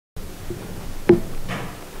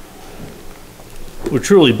We're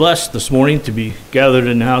truly blessed this morning to be gathered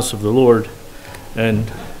in the house of the Lord,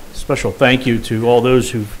 and special thank you to all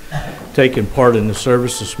those who've taken part in the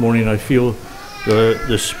service this morning. I feel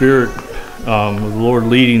the Spirit of the Lord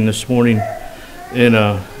leading this morning in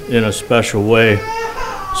a special way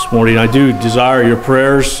this morning. I do desire your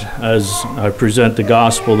prayers as I present the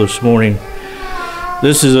gospel this morning.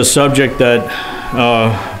 This is a subject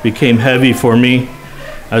that became heavy for me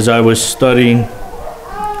as I was studying.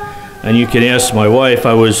 And you can ask my wife,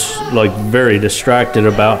 I was like very distracted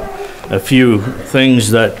about a few things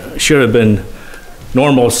that should have been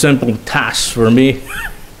normal, simple tasks for me.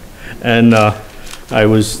 And I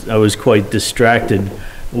was quite distracted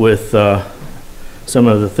with some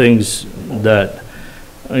of the things that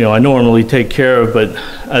I normally take care of. But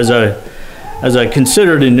as I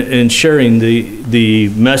considered in sharing the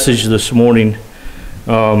message this morning,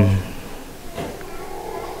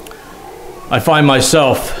 I find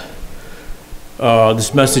myself.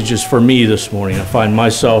 This message is for me this morning. I find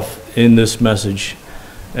myself in this message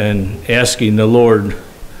and asking the Lord,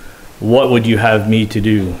 what would you have me to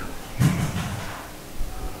do?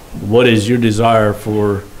 What is your desire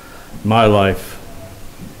for my life?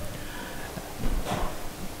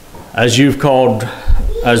 As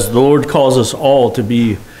the Lord calls us all to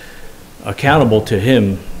be accountable to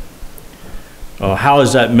Him, how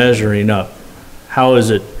is that measuring up? How is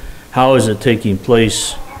it taking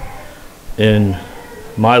place in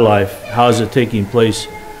my life? How is it taking place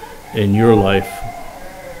in your life?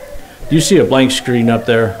 Do you see a blank screen up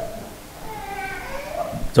there?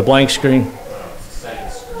 It's a blank screen?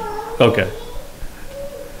 Okay.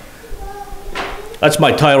 That's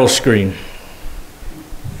my title screen.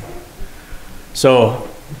 So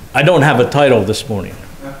I don't have a title this morning.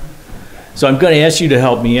 So I'm going to ask you to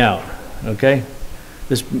help me out, okay?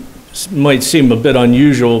 This might seem a bit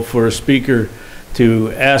unusual for a speaker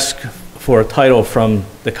to ask for a title from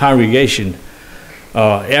the congregation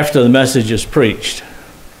after the message is preached.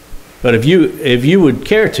 But if you would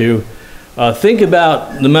care to, think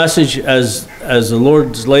about the message as the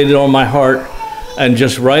Lord's laid it on my heart, and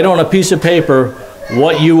just write on a piece of paper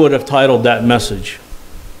what you would have titled that message.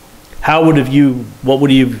 What would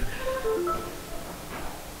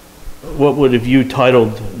have you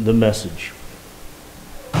titled the message?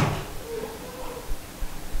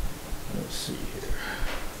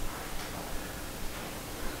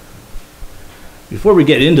 Before we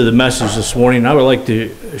get into the message this morning, I would like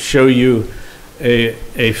to show you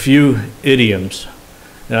a few idioms.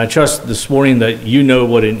 And I trust this morning that you know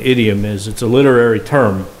what an idiom is. It's a literary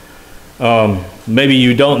term. Maybe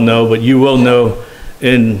you don't know, but you will know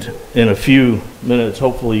in a few minutes.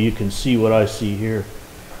 Hopefully you can see what I see here.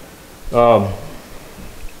 I'm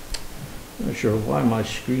not sure why my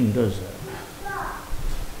screen does that.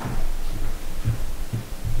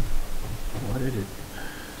 Why did it?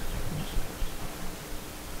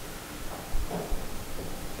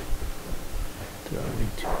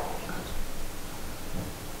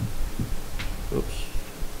 Oops.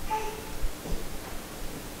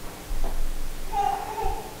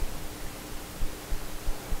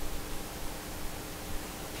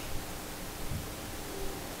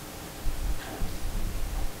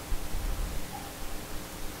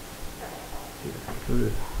 Go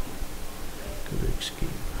to escape.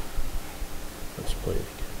 Let's play it again.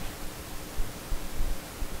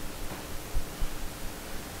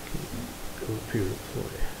 Okay. Go up here to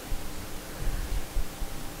play.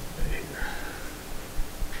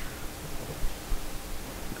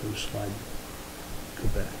 Go slide, go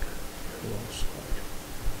back, long slide.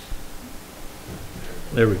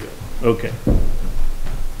 There we go. Okay.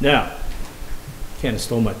 Now, kind of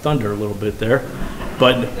stole my thunder a little bit there,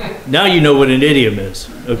 but now you know what an idiom is,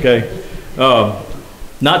 okay?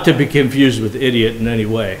 Not to be confused with idiot in any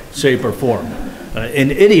way, shape, or form. An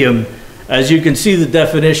idiom, as you can see the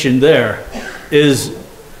definition there, is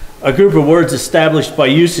a group of words established by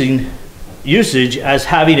usage as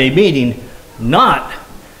having a meaning not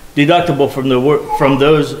deductible from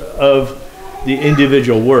those of the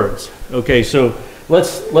individual words. Okay, so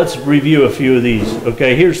let's review a few of these.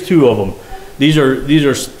 Okay, here's two of them. These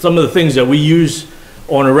are some of the things that we use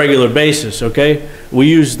on a regular basis. Okay, we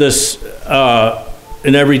use this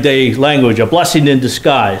in everyday language. A blessing in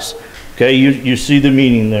disguise. Okay, you see the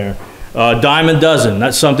meaning there. Dime a dozen.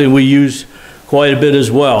 That's something we use quite a bit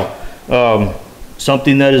as well.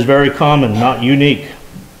 Something that is very common, not unique.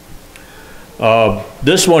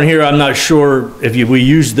 This one here, I'm not sure if we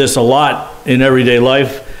use this a lot in everyday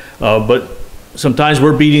life, but sometimes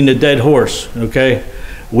we're beating a dead horse, okay?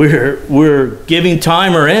 We're giving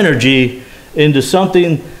time or energy into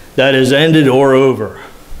something that is ended or over.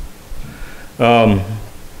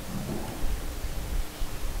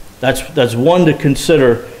 That's one to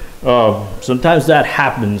consider. Sometimes that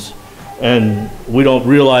happens, and we don't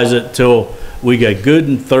realize it till we get good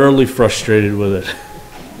and thoroughly frustrated with it.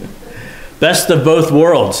 Best of both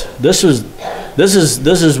worlds. This is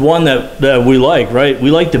one that we like, right?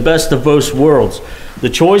 We like the best of both worlds. The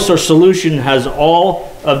choice or solution has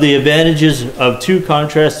all of the advantages of two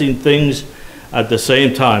contrasting things at the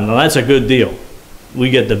same time. Now that's a good deal. We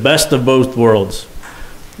get the best of both worlds.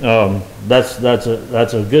 That's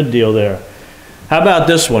a good deal there. How about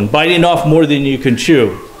this one? Biting off more than you can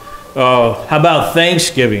chew. How about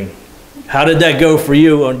Thanksgiving? How did that go for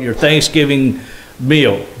you on your Thanksgiving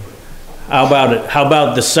meal? How about it? How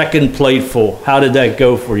about the second plateful? How did that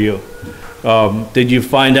go for you? Did you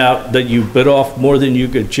find out that you bit off more than you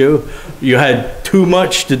could chew? You had too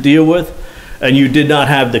much to deal with, and you did not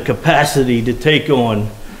have the capacity to take on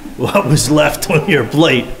what was left on your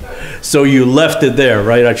plate. So you left it there,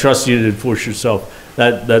 right? I trust you didn't force yourself.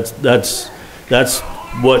 That's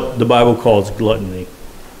what the Bible calls gluttony.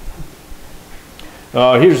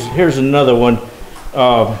 Here's another one.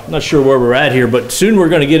 Not sure where we're at here, but soon we're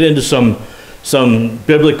going to get into some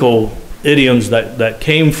biblical idioms that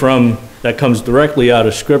comes directly out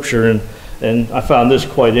of Scripture, and I found this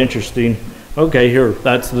quite interesting. Okay, here,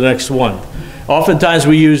 that's the next one. Oftentimes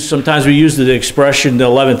sometimes we use the expression the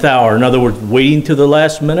 11th hour. In other words, waiting to the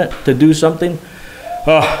last minute to do something.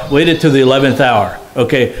 Waited to the 11th hour.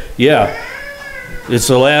 Okay, yeah, it's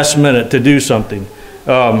the last minute to do something.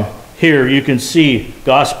 Here you can see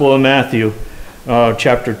Gospel of Matthew,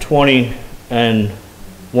 chapter 20 and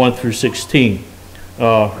 1 through 16.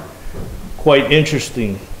 Quite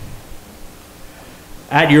interesting.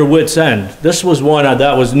 At your wit's end. This was one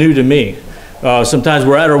that was new to me. Sometimes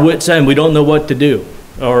we're at our wit's end. We don't know what to do,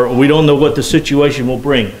 or we don't know what the situation will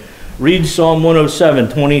bring. Read Psalm 107,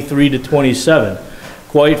 23 to 27.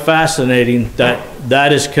 Quite fascinating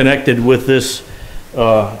that is connected with this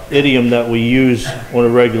idiom that we use on a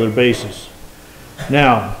regular basis.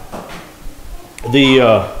 Now,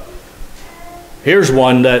 here's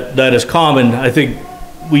one that is common. I think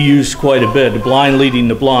we use quite a bit. The blind leading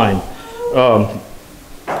the blind.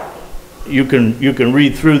 You can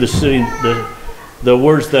read through the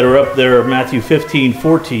words that are up there. Matthew 15,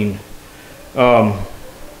 14.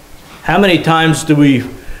 How many times do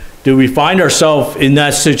we find ourselves in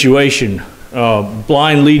that situation?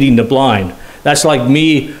 Blind leading the blind. That's like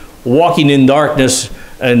me walking in darkness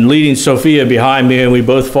and leading Sophia behind me, and we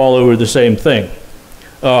both fall over the same thing.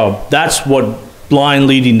 That's what blind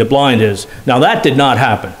leading the blind is. Now that did not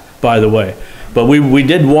happen, by the way, but we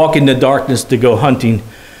did walk in the darkness to go hunting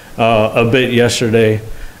a bit yesterday,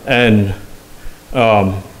 and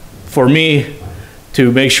for me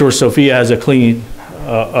to make sure Sophia has a clean,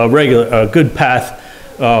 a good path,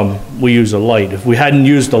 we use a light. If we hadn't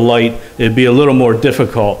used a light, it'd be a little more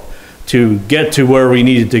difficult to get to where we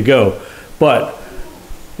needed to go. But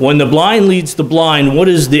when the blind leads the blind, what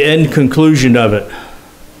is the end conclusion of it?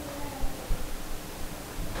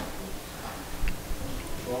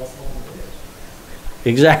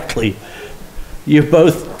 Exactly. You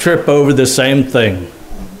both trip over the same thing.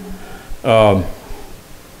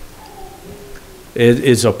 It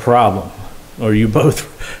is a problem, or you both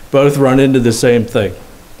run into the same thing.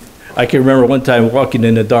 I can remember one time walking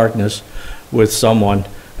in the darkness with someone,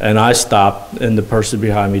 and I stopped, and the person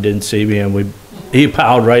behind me didn't see me, and he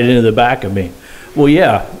plowed right into the back of me. Well,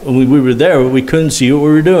 yeah, when we were there, we couldn't see what we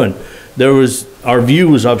were doing. Our view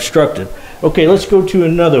was obstructed. Okay, let's go to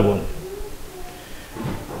another one.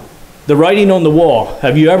 The writing on the wall.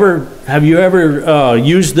 Have you ever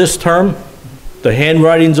used this term? The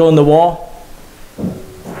handwritings on the wall?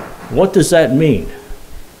 What does that mean?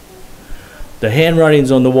 The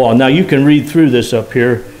handwritings on the wall. Now you can read through this up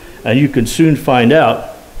here, and you can soon find out.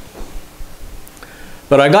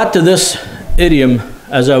 But I got to this idiom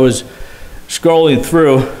as I was scrolling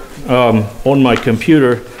through on my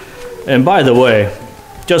computer. And by the way,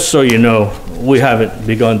 just so you know, we haven't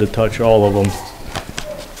begun to touch all of them.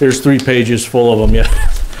 There's 3 pages full of them yet.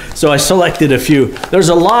 So I selected a few. There's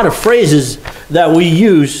a lot of phrases that we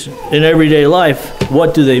use in everyday life.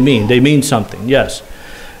 What do they mean? They mean something, yes.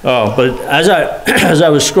 But as I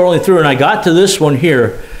was scrolling through, and I got to this one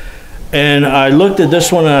here, and I looked at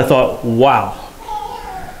this one and I thought, wow,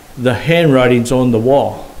 the handwriting's on the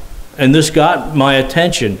wall. And this got my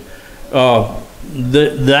attention.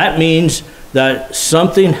 That means that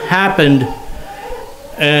something happened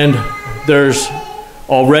and there's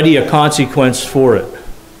already a consequence for it.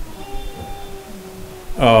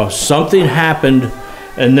 Something happened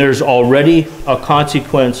and there's already a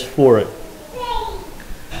consequence for it.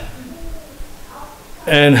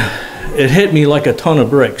 And it hit me like a ton of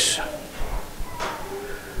bricks.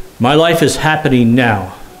 My life is happening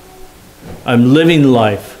now. I'm living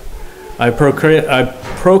life. I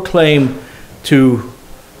proclaim to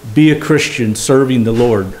be a Christian serving the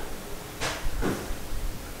Lord.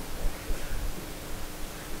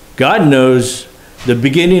 God knows the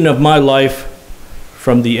beginning of my life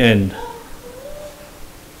from the end.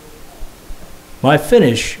 My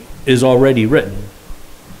finish is already written.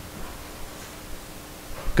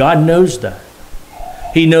 God knows that.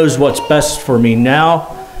 He knows what's best for me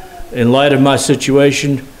now in light of my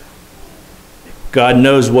situation. God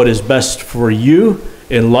knows what is best for you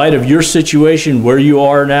in light of your situation, where you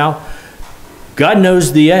are now. God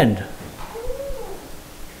knows the end.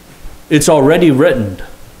 It's already written.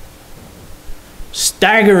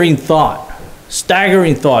 Staggering thought.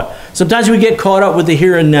 Staggering thought. Sometimes we get caught up with the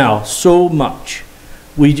here and now so much.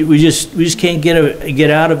 We just can't get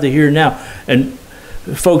out of the here and now. And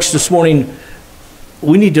folks, this morning,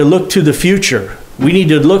 we need to look to the future. We need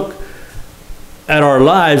to look at our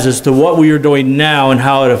lives as to what we are doing now and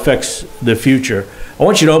how it affects the future. I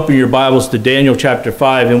want you to open your Bibles to Daniel chapter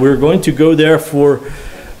 5, and we're going to go there for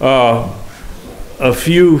a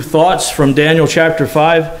few thoughts from Daniel chapter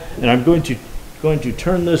 5, and I'm going to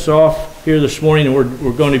turn this off here this morning, and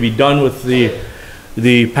we're going to be done with the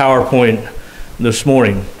PowerPoint this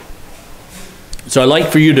morning. So I'd like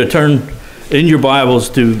for you to turn in your Bibles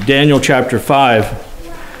to Daniel chapter 5.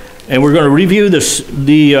 And we're going to review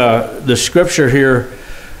the scripture here,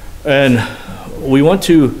 and we want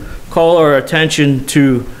to call our attention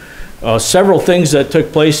to several things that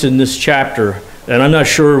took place in this chapter. And I'm not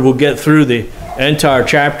sure we'll get through the entire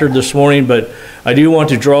chapter this morning, but I do want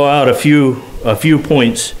to draw out a few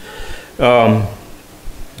points. And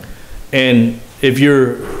if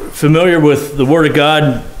you're familiar with the Word of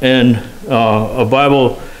God and a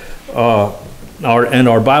Bible,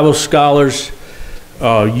 our Bible scholars,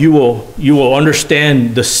 you will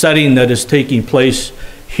understand the setting that is taking place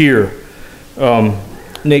here.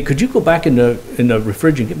 Nate, could you go back in the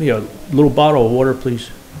refrigerator and get me a little bottle of water, please?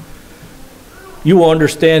 You will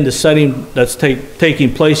understand the setting that's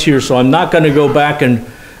taking place here, so I'm not going to go back and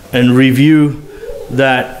review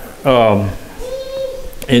that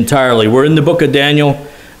entirely. We're in the book of Daniel,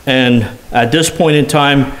 and at this point in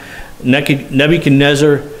time,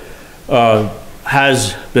 Nebuchadnezzar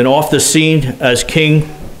has been off the scene as king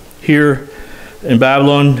here in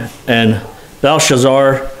Babylon, and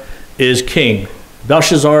Belshazzar is king.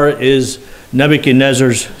 Belshazzar is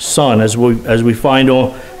Nebuchadnezzar's son, as we find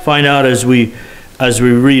out as we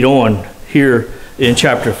read on here in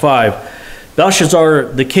chapter 5. Belshazzar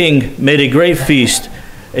the king made a great feast,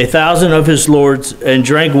 1,000 of his lords, and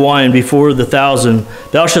drank wine before the 1,000.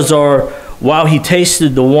 Belshazzar, while he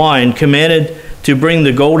tasted the wine, commanded to bring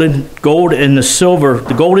the gold and the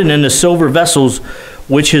silver vessels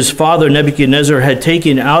which his father Nebuchadnezzar had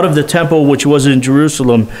taken out of the temple which was in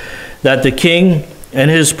Jerusalem, that the king and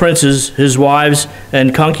his princes, his wives, and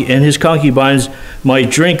his concubines might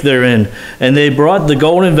drink therein. And they brought the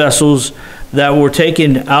golden vessels that were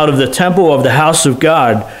taken out of the temple of the house of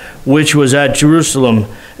God, which was at Jerusalem.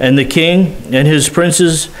 And the king and his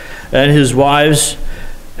princes and his wives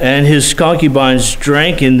and his concubines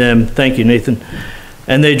drank in them. Thank you, Nathan.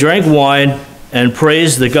 And they drank wine and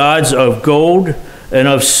praised the gods of gold and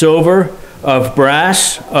of silver, of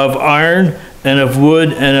brass, of iron, and of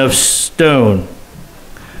wood, and of stone.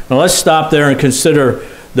 Now let's stop there and consider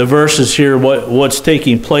the verses here, what's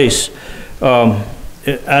taking place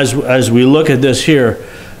as we look at this here.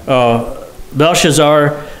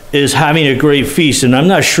 Belshazzar is having a great feast, and I'm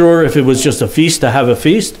not sure if it was just a feast to have a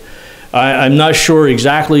feast. I'm not sure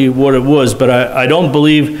exactly what it was, but I don't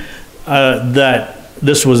believe that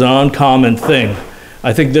this was an uncommon thing.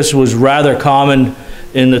 I think this was rather common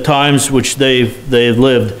in the times which they've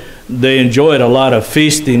lived. They enjoyed a lot of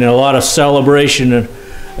feasting and a lot of celebration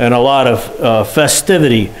and a lot of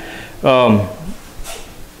festivity.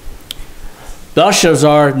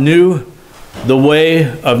 Belshazzar knew the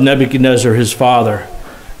way of Nebuchadnezzar, his father,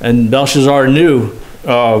 and Belshazzar knew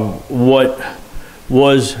what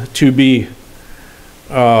was to be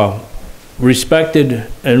respected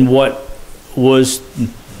and what was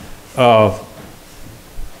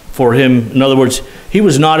for him. In other words, he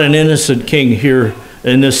was not an innocent king here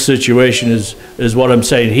in this situation, is what I'm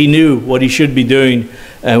saying. He knew what he should be doing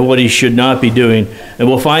and what he should not be doing. And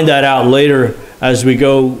we'll find that out later as we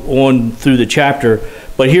go on through the chapter.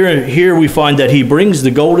 But here we find that he brings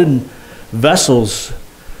the golden vessels,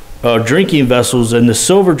 drinking vessels, and the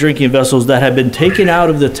silver drinking vessels that had been taken out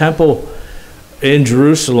of the temple in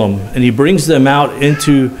Jerusalem, and he brings them out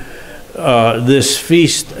into this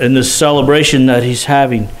feast and this celebration that he's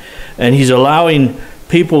having. and he's allowing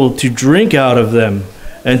people to drink out of them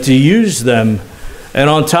and to use them. And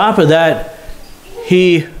on top of that,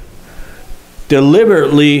 he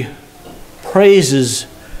deliberately praises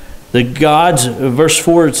the gods. Verse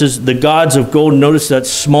 4, it says, the gods of gold. Notice that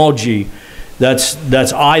small g.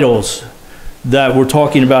 That's idols that we're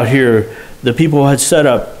talking about here. The people had set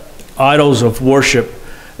up idols of worship,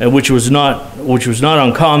 and which was not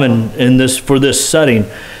uncommon in this setting.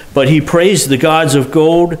 But he praised the gods of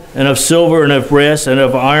gold and of silver and of brass and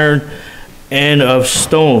of iron and of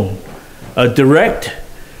stone. A direct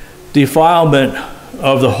defilement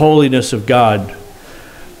of the holiness of God.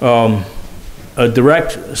 A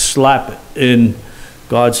direct slap in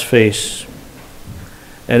God's face.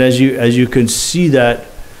 And as you can see that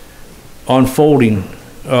unfolding,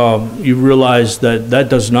 you realize that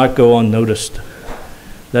does not go unnoticed.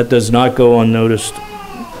 That does not go unnoticed.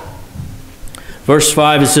 Verse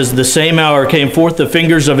 5, it says, the same hour came forth the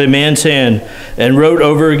fingers of a man's hand, and wrote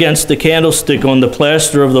over against the candlestick on the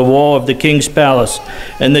plaster of the wall of the king's palace.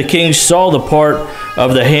 And the king saw the part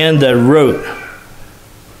of the hand that wrote.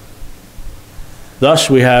 Thus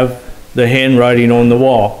we have the handwriting on the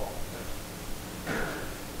wall.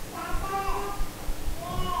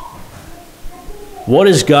 What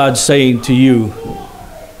is God saying to you?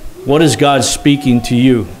 What is God speaking to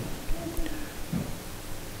you?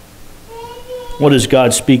 What is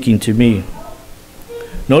God speaking to me?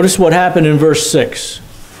 Notice what happened in verse 6.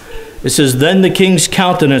 It says, then the king's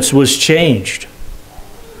countenance was changed.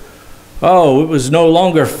 Oh, it was no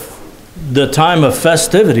longer the time of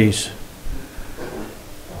festivities.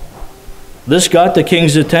 This got the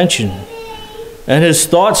king's attention, and his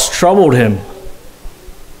thoughts troubled him.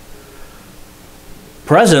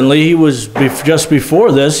 Presently, he was just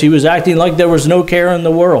before this, he was acting like there was no care in the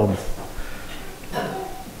world.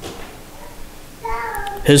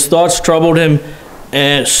 His thoughts troubled him,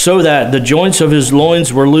 and so that the joints of his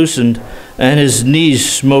loins were loosened, and his knees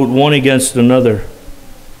smote one against another.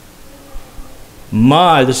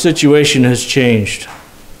 The situation has changed.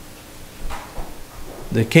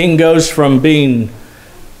 The king goes from being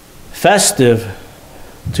festive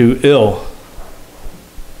to ill.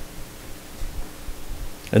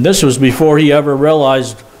 And this was before he ever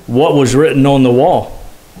realized what was written on the wall.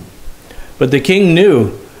 But the king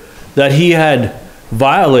knew that he had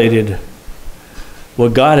violated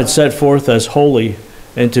what God had set forth as holy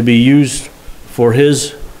and to be used for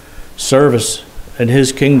his service and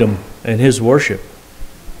his kingdom and his worship.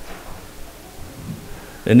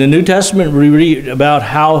 In the New Testament, we read about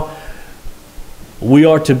how we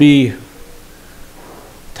are to be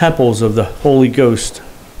temples of the Holy Ghost.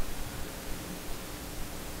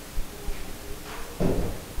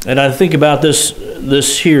 And I think about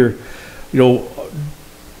this here,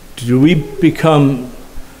 do we become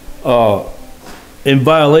in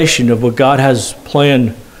violation of what God has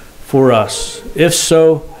planned for us? If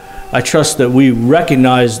so, I trust that we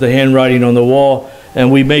recognize the handwriting on the wall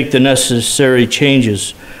and we make the necessary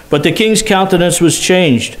changes. But the king's countenance was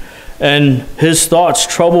changed, and his thoughts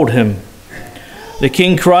troubled him. The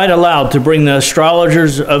king cried aloud to bring the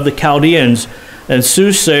astrologers of the Chaldeans and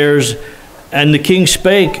soothsayers, and the king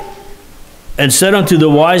spake and said unto the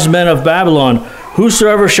wise men of Babylon,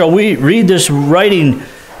 whosoever shall we read this writing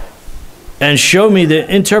and show me the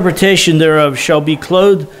interpretation thereof shall be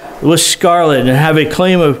clothed with scarlet and have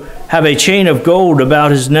a chain of gold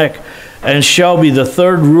about his neck, and shall be the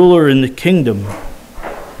third ruler in the kingdom.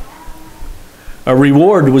 A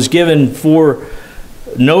reward was given for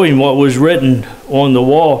knowing what was written on the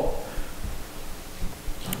wall.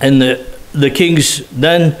 And the kings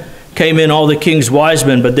then came in, all the king's wise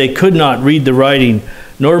men, but they could not read the writing,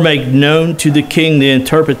 nor make known to the king the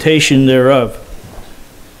interpretation thereof.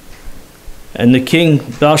 And the king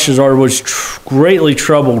Belshazzar was greatly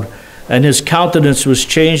troubled, and his countenance was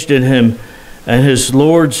changed in him, and his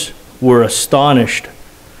lords were astonished.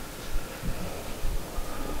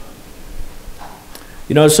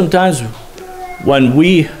 Sometimes when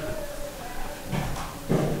we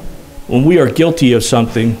are guilty of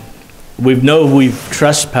something, we know we've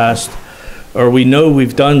trespassed, or we know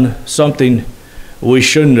we've done something we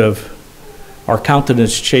shouldn't have, our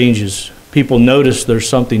countenance changes. People notice there's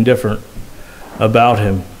something different about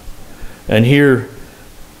him. And here,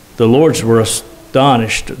 the lords were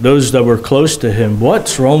astonished, those that were close to him.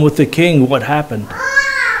 What's wrong with the king? What happened?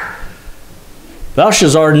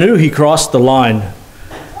 Belshazzar knew he crossed the line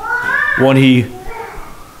when he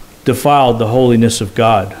defiled the holiness of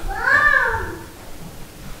God.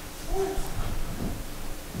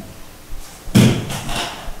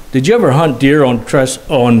 Did you ever hunt deer on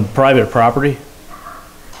private property?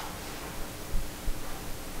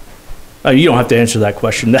 You don't have to answer that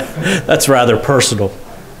question. That's rather personal.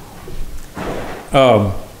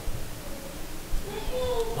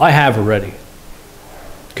 I have already.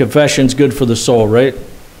 Confession's good for the soul, right?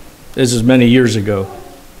 This is many years ago.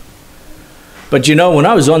 But you know, when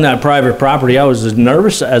I was on that private property, I was as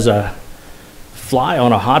nervous as a fly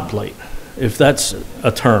on a hot plate, if that's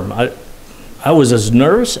a term. I was as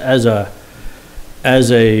nervous as a I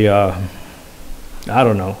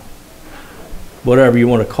don't know, whatever you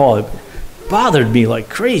want to call it. It bothered me like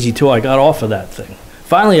crazy till I got off of that thing.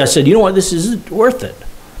 Finally, I said, you know what, this isn't worth it.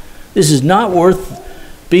 This is not worth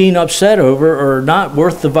being upset over, or not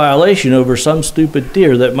worth the violation over some stupid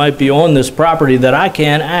deer that might be on this property that I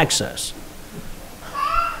can't access.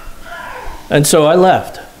 And so I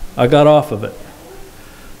left. I got off of it.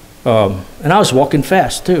 And I was walking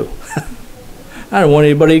fast too. I didn't want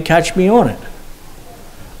anybody to catch me on it.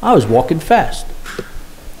 I was walking fast.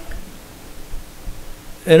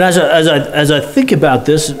 And as I think about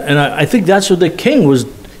this, and I think that's what the king was.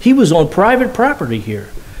 He was on private property here.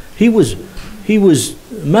 He was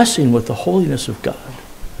messing with the holiness of God.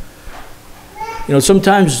 You know,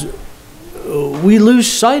 sometimes we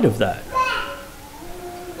lose sight of that.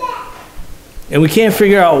 And we can't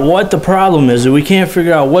figure out what the problem is, and we can't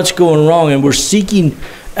figure out what's going wrong, and we're seeking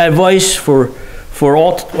advice for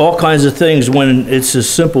all kinds of things when it's as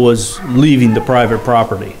simple as leaving the private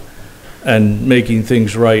property and making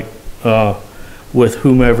things right with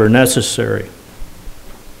whomever necessary.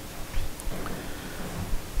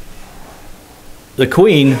 The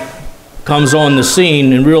queen comes on the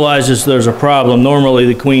scene and realizes there's a problem. Normally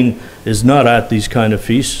the queen is not at these kind of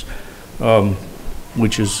feasts,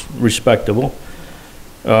 which is respectable.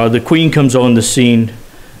 The queen comes on the scene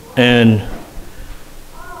and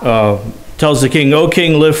tells the king, O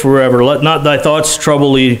king, live forever. Let not thy thoughts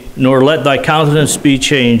trouble thee, nor let thy countenance be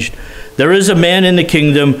changed. There is a man in the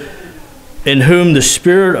kingdom in whom the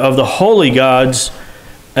spirit of the holy gods,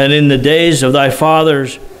 and in the days of thy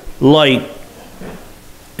father's light,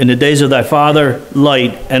 in the days of thy father,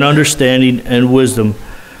 light and understanding and wisdom,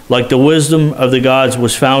 like the wisdom of the gods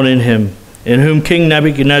was found in him, in whom King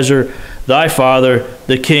Nebuchadnezzar, thy father,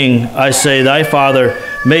 the king, I say, thy father,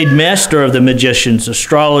 made master of the magicians,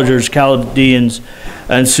 astrologers, Chaldeans,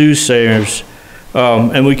 and soothsayers.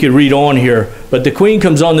 And we could read on here. But the queen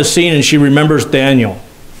comes on the scene and she remembers Daniel.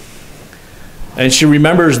 And she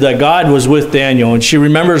remembers that God was with Daniel. And she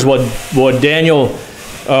remembers what Daniel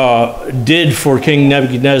did for King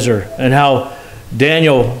Nebuchadnezzar, and how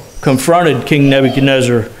Daniel confronted King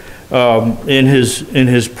Nebuchadnezzar in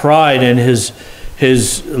his pride and his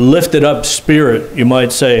lifted up spirit, you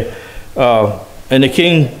might say. And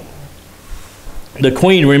the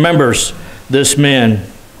queen remembers this man,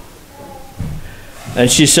 and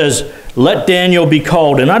she says, let Daniel be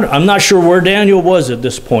called. And I'm not sure where Daniel was at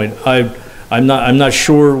this point. I'm not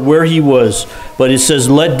sure where he was, but it says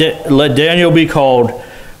let Daniel be called,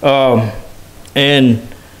 and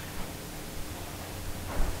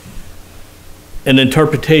an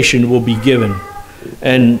interpretation will be given.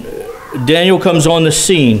 And Daniel comes on the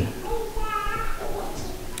scene.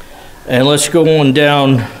 And let's go on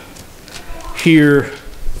down here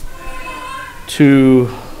to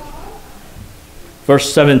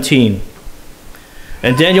verse 17.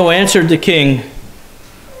 And Daniel answered the king.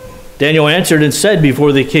 Daniel answered and said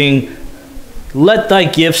before the king, let thy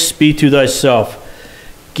gifts be to thyself.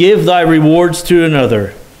 Give thy rewards to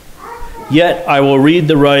another. Yet I will read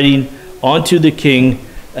the writing unto the king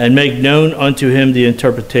and make known unto him the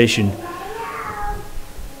interpretation.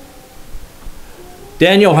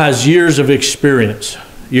 Daniel has years of experience.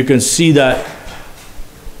 You can see that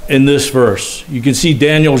in this verse. You can see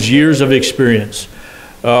Daniel's years of experience.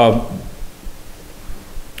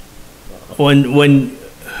 When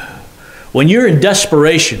you're in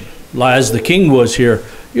desperation, as the king was here,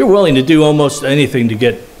 you're willing to do almost anything to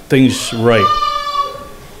get things right.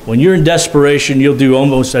 When you're in desperation, you'll do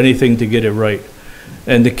almost anything to get it right.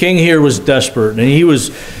 And the king here was desperate, and he was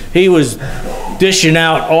dishing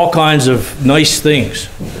out all kinds of nice things.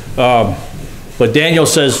 But Daniel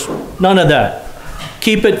says, none of that.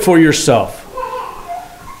 Keep it for yourself.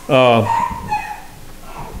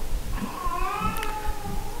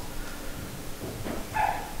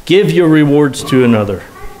 Give your rewards to another.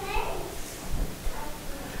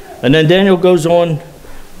 And then Daniel goes on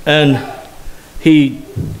and he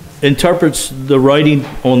interprets the writing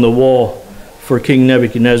on the wall for King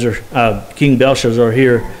Nebuchadnezzar, King Belshazzar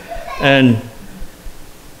here. And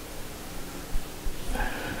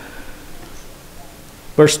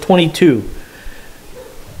verse 22,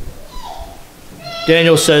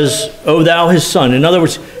 Daniel says, O thou his son. In other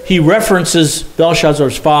words, he references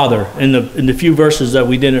Belshazzar's father in the few verses that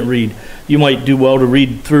we didn't read. you might do well to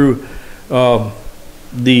read through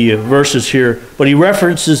the verses here. But he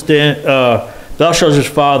references Belshazzar's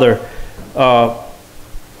father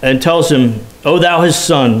and tells him, O thou his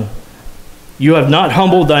son, you have not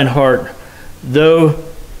humbled thine heart, though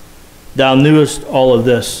thou knewest all of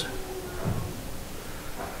this.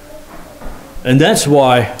 And that's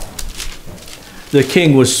why the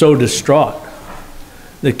king was so distraught.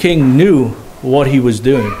 The king knew what he was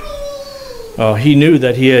doing. He knew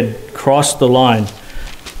that he had crossed the line,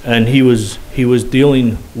 and he was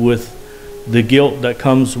dealing with the guilt that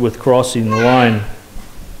comes with crossing the line.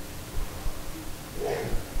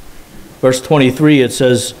 Verse 23, it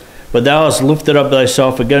says, But thou hast lifted up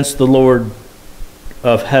thyself against the Lord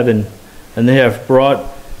of heaven, and they have brought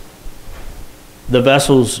the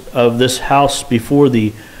vessels of this house before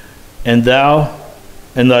thee, and thou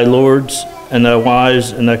and thy lords and thy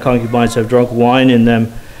wives and thy concubines have drunk wine in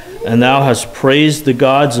them, and thou hast praised the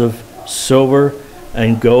gods of silver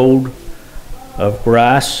and gold, of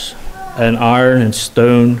brass and iron and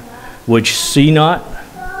stone, which see not,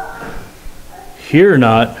 hear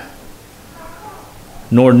not,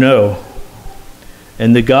 nor know.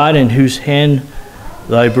 And the God in whose hand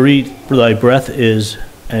thy breath is,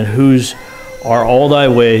 and whose are all thy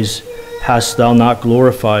ways, hast thou not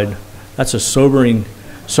glorified. That's a sobering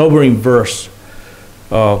verse.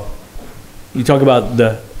 You talk about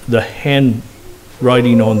the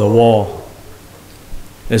handwriting on the wall.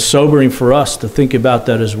 It's sobering for us to think about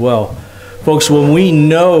that as well. Folks, when we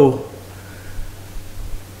know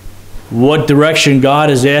what direction God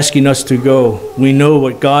is asking us to go, we know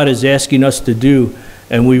what God is asking us to do,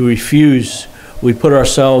 and we refuse, we put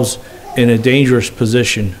ourselves in a dangerous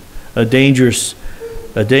position, a dangerous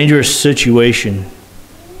situation.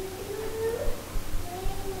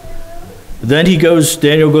 Then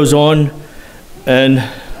Daniel goes on, and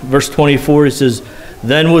verse 24, it says,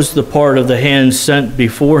 Then was the part of the hand sent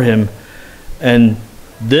before him, and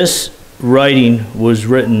this writing was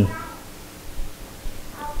written.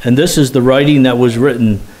 And this is the writing that was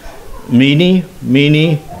written, Mene,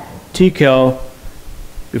 Mene, Tekel,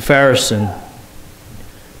 Upharsin.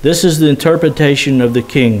 This is the interpretation of the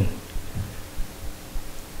king.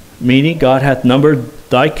 Mene, God hath numbered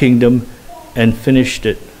thy kingdom and finished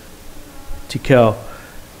it. Tekel,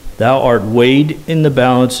 thou art weighed in the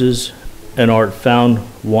balances and art found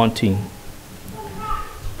wanting.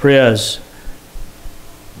 Perez,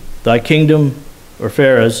 thy kingdom, or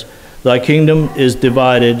Pharez, thy kingdom is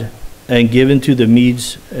divided and given to the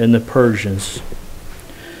Medes and the Persians.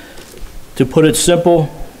 To put it simple,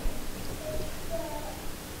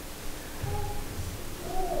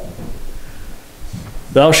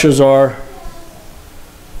 Belshazzar,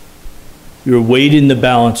 you're weighed in the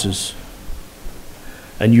balances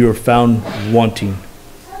and you are found wanting.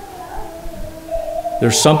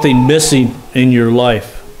 There's something missing in your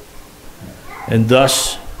life, and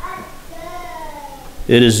thus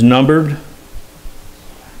it is numbered.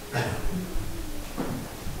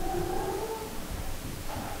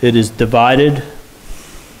 It is divided.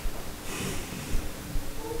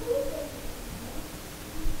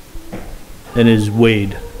 And is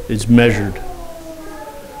weighed, is measured.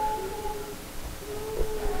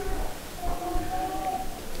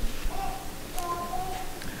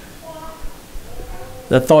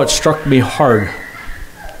 That thought struck me hard.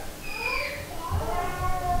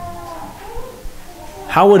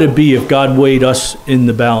 How would it be if God weighed us in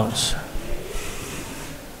the balance?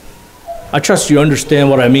 I trust you understand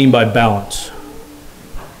what I mean by balance.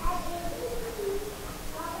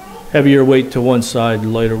 Heavier weight to one side,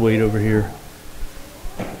 lighter weight over here.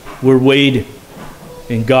 We're weighed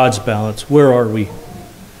in God's balance. Where are we?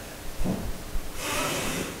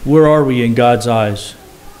 Where are we in God's eyes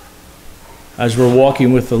as we're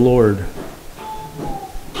walking with the Lord?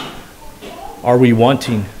 Are we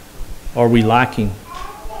wanting? Are we lacking?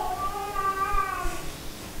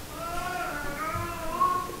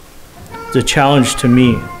 It's a challenge to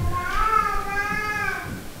me.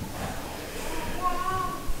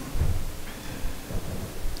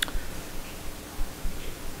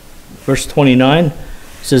 Verse 29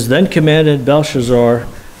 says, Then commanded Belshazzar,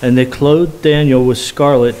 and they clothed Daniel with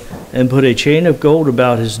scarlet, and put a chain of gold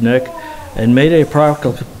about his neck, and made a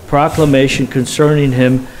proclamation concerning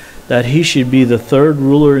him, that he should be the third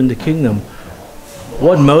ruler in the kingdom.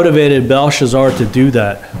 What motivated Belshazzar to do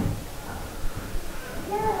that?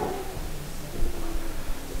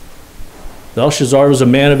 Belshazzar was a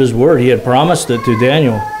man of his word. He had promised it to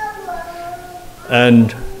Daniel.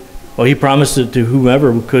 And he promised it to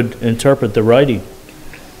whomever could interpret the writing.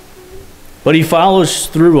 But he follows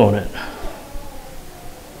through on it.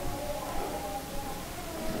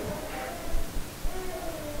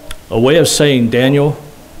 a way of saying, Daniel,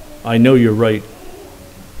 I know you're right.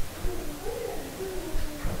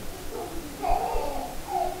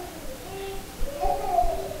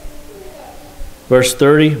 Verse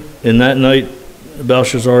 30, in that night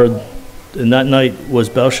was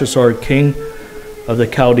Belshazzar king of the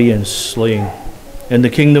Chaldeans slain, and the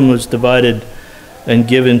kingdom was divided and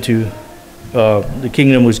given to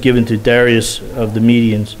Darius of the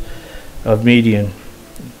Median.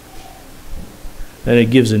 And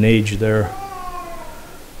it gives an age there.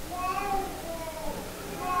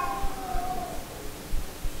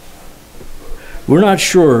 We're not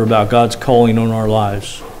sure about God's calling on our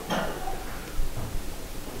lives.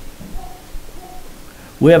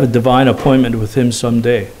 We have a divine appointment with Him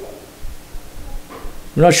someday.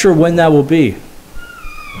 We're not sure when that will be.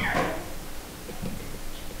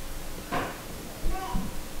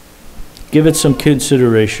 Give it some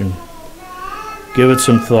consideration. Give it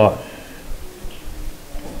some thought.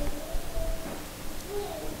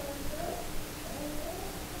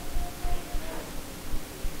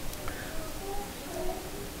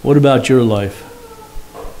 What about your life?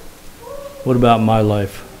 What about my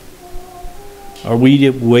life? Are we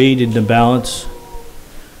weighed in the balance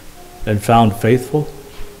and found faithful?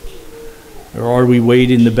 Or are we weighed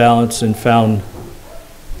in the balance and found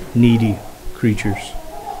needy creatures?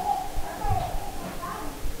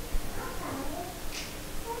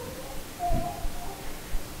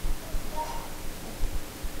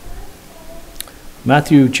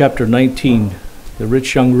 Matthew chapter 19, the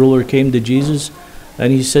rich young ruler came to Jesus,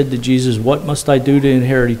 and he said to Jesus, "What must I do to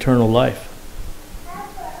inherit eternal life?"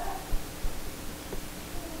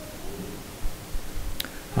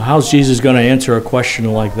 How's Jesus going to answer a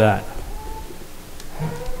question like that?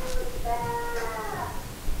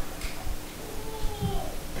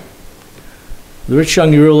 The rich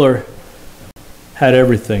young ruler had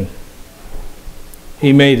everything.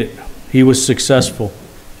 He made it. He was successful.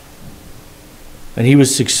 And he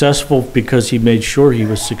was successful because he made sure he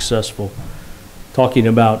was successful. Talking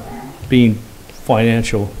about being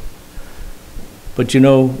financial. But you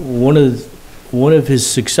know, one of his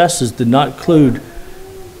successes did not include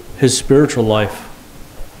his spiritual life.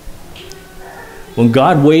 When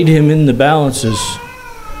God weighed him in the balances,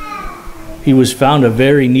 he was found a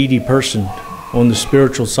very needy person on the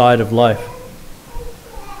spiritual side of life.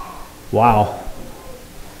 Wow.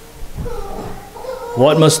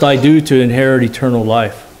 What must I do to inherit eternal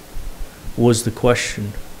life? Was the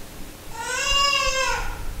question.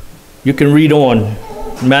 You can read on.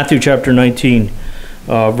 Matthew chapter 19,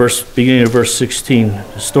 beginning of verse 16.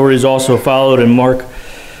 The story is also followed in Mark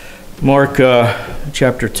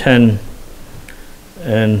chapter 10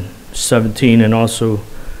 and 17, and also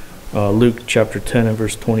Luke chapter 10 and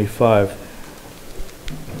verse 25.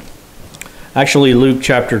 Actually, Luke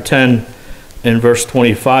chapter 10 and verse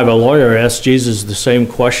 25, a lawyer asked Jesus the same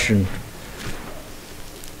question.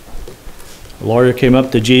 A lawyer came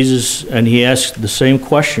up to Jesus and he asked the same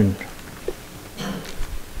question.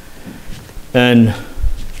 And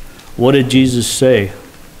what did Jesus say?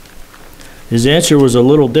 His answer was a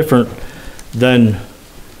little different than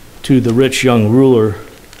to the rich young ruler,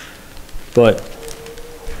 but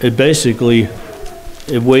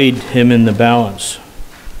it weighed him in the balance.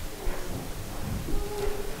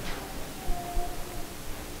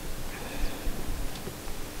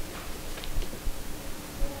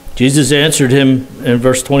 Jesus answered him in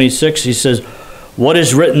verse 26. He says, "What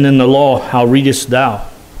is written in the law? How readest thou?"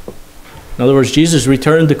 In other words, Jesus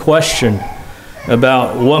returned the question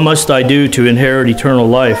about what must I do to inherit eternal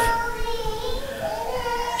life.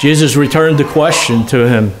 Jesus returned the question to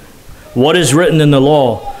him. What is written in the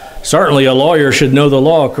law? Certainly a lawyer should know the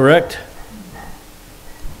law, correct?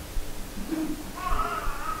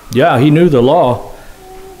 Yeah, he knew the law.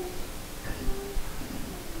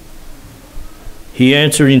 He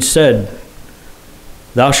answered and said,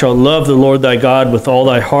 "Thou shalt love the Lord thy God with all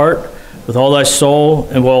thy heart, with all thy soul,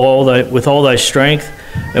 and with all thy strength,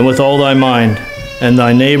 and with all thy mind, and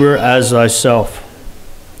thy neighbor as thyself."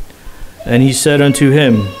 And he said unto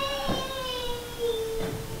him,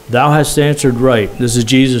 "Thou hast answered right." This is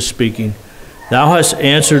Jesus speaking. "Thou hast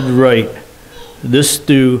answered right. This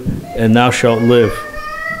do, and thou shalt live."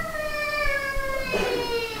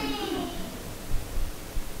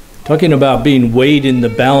 Talking about being weighed in the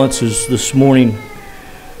balances this morning.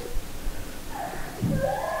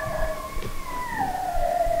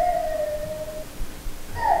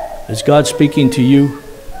 Is God speaking to you?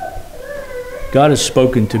 God has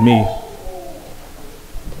spoken to me.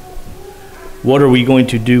 What are we going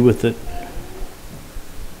to do with it?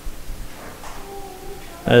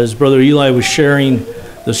 As Brother Eli was sharing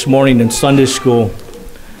this morning in Sunday school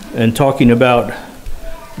and talking about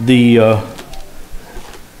the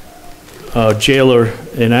jailer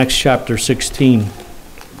in Acts chapter 16.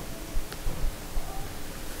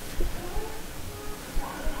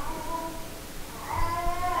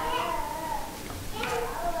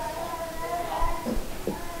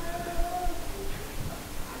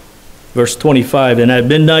 Verse 25, and at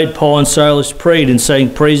midnight Paul and Silas prayed and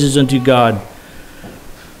sang praises unto God,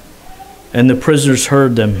 and the prisoners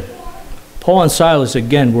heard them. Paul and Silas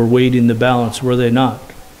again were weighed in the balance, were they not?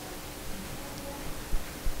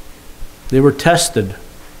 They were tested,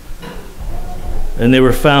 and they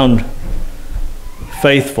were found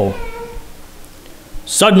faithful.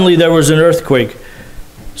 Suddenly there was an earthquake,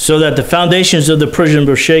 so that the foundations of the prison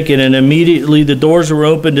were shaken, and immediately the doors were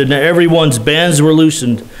opened, and everyone's bands were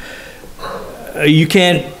loosened. You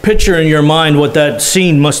can't picture in your mind what that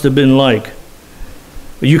scene must have been like.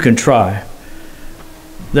 You can try.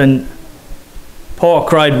 Then Paul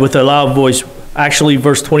cried with a loud voice. Actually,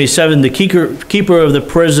 verse 27, the keeper of the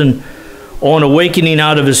prison, on awakening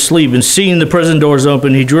out of his sleep and seeing the prison doors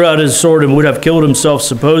open, he drew out his sword and would have killed himself,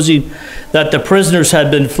 supposing that the prisoners had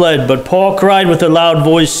been fled. But Paul cried with a loud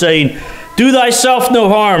voice, saying, do thyself no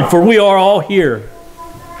harm, for we are all here.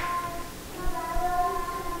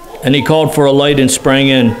 And he called for a light and sprang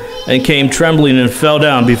in, and came trembling and fell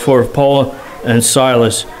down before Paul and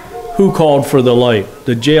Silas. Who called for the light?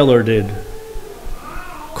 The jailer did.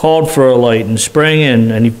 Called for a light and sprang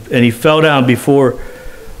in, and he fell down before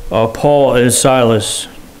Paul and Silas,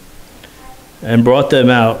 and brought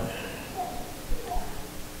them out,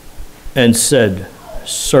 and said,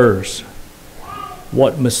 sirs,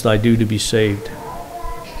 what must I do to be saved?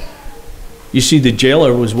 You see, the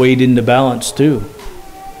jailer was weighed in the balance too.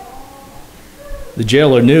 The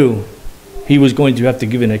jailer knew he was going to have to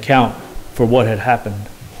give an account for what had happened.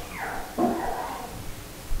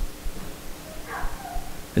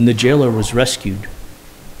 And the jailer was rescued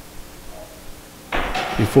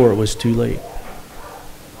before it was too late.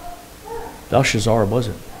 Belshazzar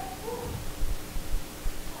wasn't.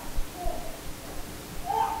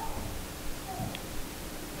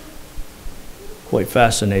 Quite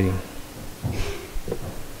fascinating.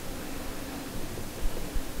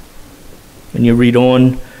 When you read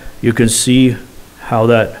on, you can see how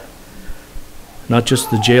that, not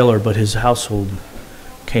just the jailer, but his household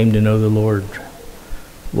came to know the Lord.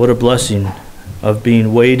 What a blessing of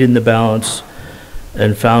being weighed in the balance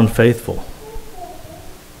and found faithful.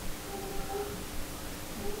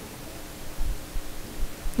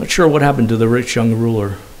 Not sure what happened to the rich young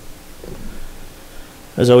ruler.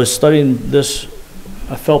 As I was studying this,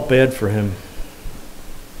 I felt bad for him.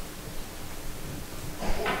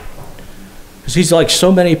 Because he's like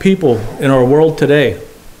so many people in our world today,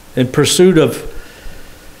 in pursuit of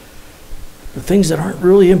the things that aren't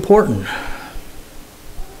really important.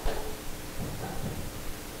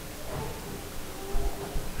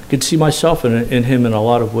 I could see myself in him in a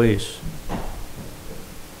lot of ways.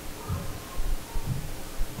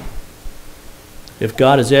 If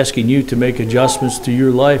God is asking you to make adjustments to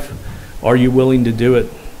your life, are you willing to do it?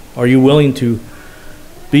 Are you willing to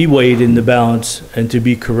be weighed in the balance and to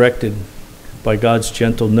be corrected by God's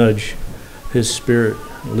gentle nudge, His Spirit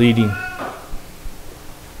leading?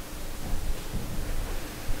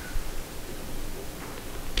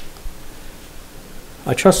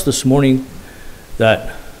 I trust this morning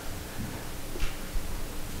that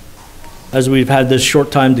as we've had this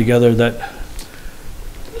short time together, that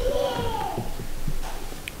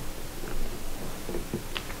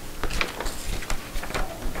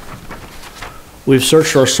we've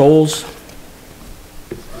searched our souls,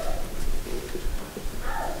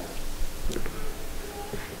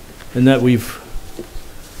 and that we've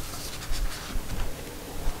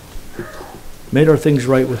made our things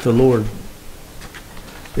right with the Lord.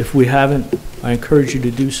 If we haven't, I encourage you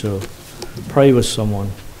to do so. Pray with someone.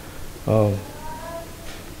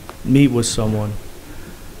 Meet with someone.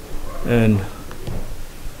 And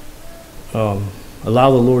allow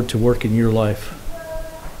the Lord to work in your life.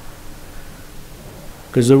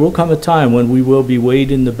 Because there will come a time when we will be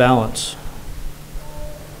weighed in the balance.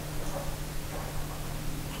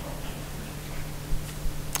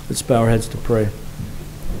 Let's bow our heads to pray.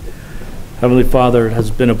 Heavenly Father, it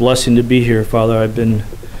has been a blessing to be here. Father, I've been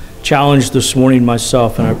challenged this morning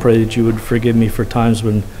myself, and I pray that you would forgive me for times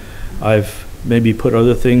when I've maybe put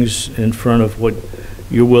other things in front of what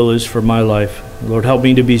your will is for my life. Lord, help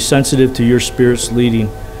me to be sensitive to your Spirit's leading.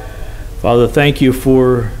 Father, thank you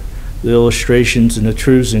for the illustrations and the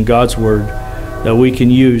truths in God's Word that we can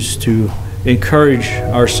use to encourage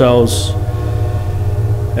ourselves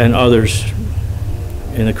and others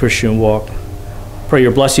in the Christian walk. Pray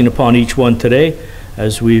your blessing upon each one today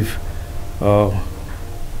as we've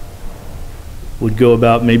would go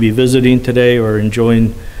about maybe visiting today or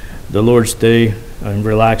enjoying the Lord's Day and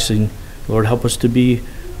relaxing. Lord, help us to be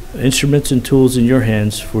instruments and tools in your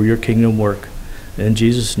hands for your kingdom work. In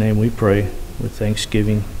Jesus' name we pray with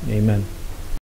thanksgiving. Amen.